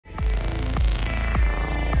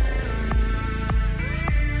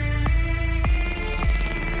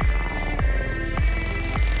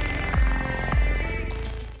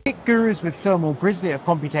Gurus with Thermal Grizzly at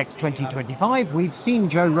Computex 2025. We've seen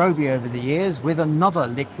Joe Robey over the years with another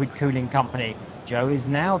liquid cooling company. Joe is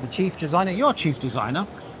now the chief designer. You're chief designer.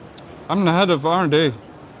 I'm the head of R&D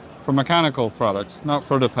for mechanical products, not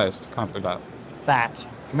for the paste. Can't do that. That.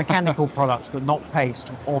 Mechanical products, but not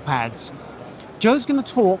paste or pads. Joe's going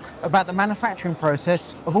to talk about the manufacturing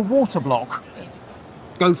process of a Waterblock.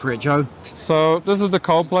 Go for it, Joe. So this is the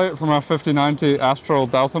cold plate from our 5090 Astral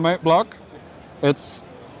Deltamate block. It's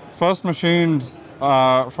first machined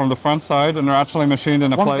from the front side, and they're actually machined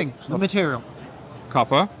in a plate. One thing, the material.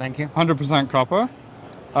 Copper. Thank you. 100% copper.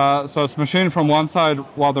 So it's machined from one side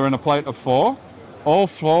while they're in a plate of 4. All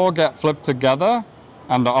 4 get flipped together,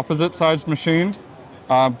 and the opposite side's machined.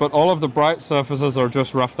 But all of the bright surfaces are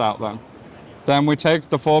just roughed out then. Then we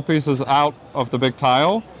take the 4 pieces out of the big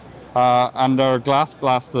tile, and they're glass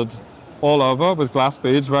blasted all over with glass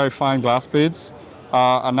beads, very fine glass beads.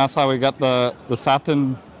 And that's how we get the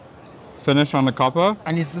satin finish on the copper.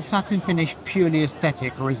 And is the satin finish purely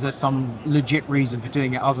aesthetic, or is there some legit reason for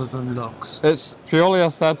doing it other than looks? It's purely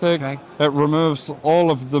aesthetic. Okay. It removes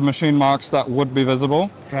all of the machine marks that would be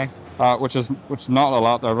visible, Okay. which is not a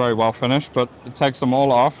lot. They're very well finished, but it takes them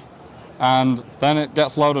all off. And then it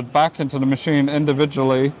gets loaded back into the machine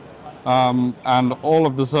individually, and all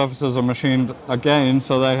of the surfaces are machined again,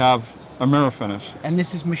 so they have a mirror finish. And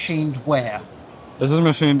this is machined where? This is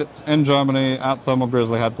machined in Germany at Thermal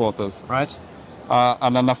Grizzly headquarters. Right.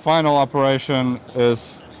 And then the final operation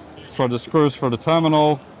is for the screws for the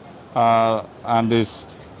terminal, and these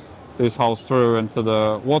holes through into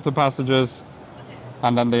the water passages,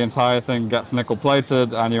 and then the entire thing gets nickel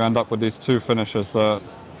plated, and you end up with these 2 finishes: the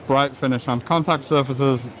bright finish on contact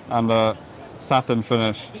surfaces and the satin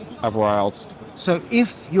finish everywhere else. So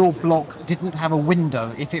if your block didn't have a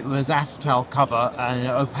window, if it was acetal cover and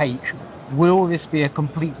opaque, will this be a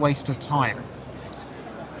complete waste of time?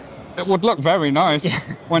 It would look very nice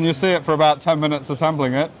when you see it for about 10 minutes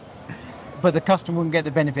assembling it. But the customer wouldn't get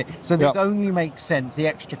the benefit. So this Yep. only makes sense, the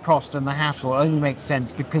extra cost and the hassle only makes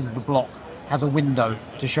sense because the block has a window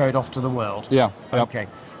to show it off to the world. Yeah. Yep. Okay.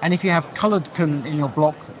 And if you have coloured coolant in your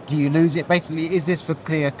block, do you lose it? Basically, is this for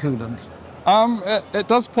clear coolant? It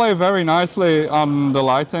does play very nicely on the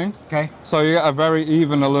lighting. Okay. So you get a very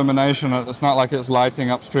even illumination. It's not like it's lighting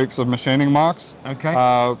up streaks of machining marks. Okay.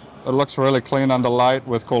 It looks really clean under light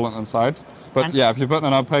with coolant inside. But And- yeah, if you put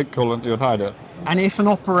an opaque coolant, you would hide it. And if an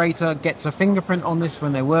operator gets a fingerprint on this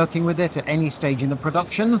when they're working with it at any stage in the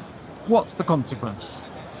production, what's the consequence?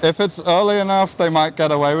 If it's early enough, they might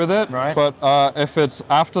get away with it. Right. But if it's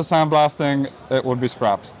after sandblasting, it would be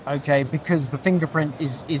scrapped. Okay, because the fingerprint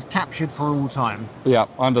is captured for all time. Yeah,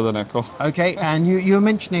 under the nickel. Okay, and you were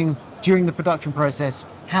mentioning during the production process,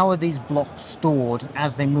 how are these blocks stored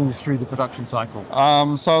as they move through the production cycle?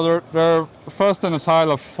 So they're first in a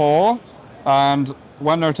tile of 4, and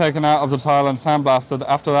when they're taken out of the tile and sandblasted,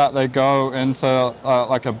 after that they go into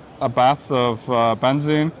like a bath of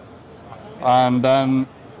benzene, and then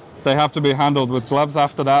they have to be handled with gloves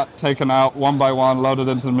after that, taken out one by one, loaded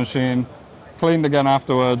into the machine, cleaned again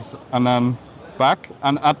afterwards, and then back.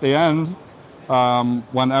 And at the end,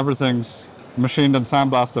 when everything's machined and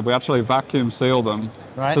sandblasted, we actually vacuum seal them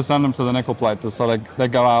to send them to the nickel platers, so they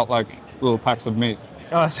go out like little packs of meat.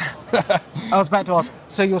 I was about to ask,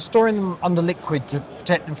 so you're storing them under liquid to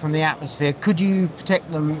protect them from the atmosphere. Could you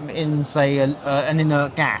protect them in, say, an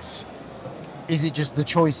inert gas? Is it just the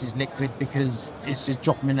choice is liquid because it's just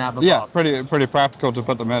dropping in out of the Yeah, bath? pretty practical to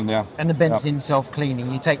put them in, yeah. And the benzene self-cleaning,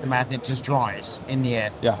 you take them out and it just dries in the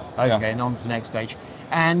air? Yeah. Okay, yeah. and on to the next stage.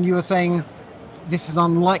 And you were saying this is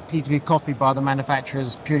unlikely to be copied by the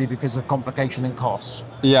manufacturers purely because of complication and costs?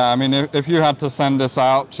 Yeah, I mean, if you had to send this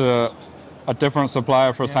out to a different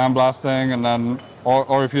supplier for sandblasting, and then,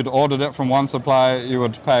 or if you'd ordered it from one supplier, you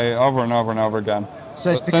would pay over and over and over again.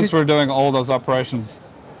 So But since we're doing all those operations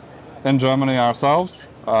in Germany ourselves,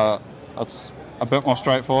 it's a bit more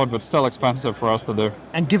straightforward, but still expensive for us to do.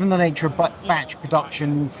 And given the nature of batch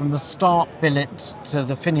production, from the start billet to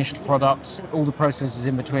the finished product, all the processes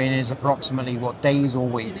in between is approximately, what, days or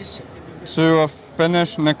weeks? To a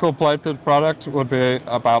finished nickel-plated product would be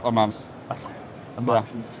about a month. A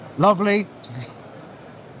month. Lovely.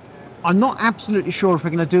 I'm not absolutely sure if we're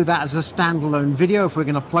going to do that as a standalone video, if we're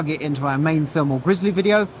going to plug it into our main Thermal Grizzly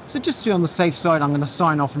video. So just to be on the safe side, I'm going to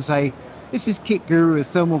sign off and say, this is Kit Guru with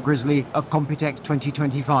Thermal Grizzly at Computex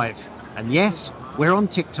 2025. And yes, we're on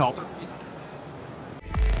TikTok.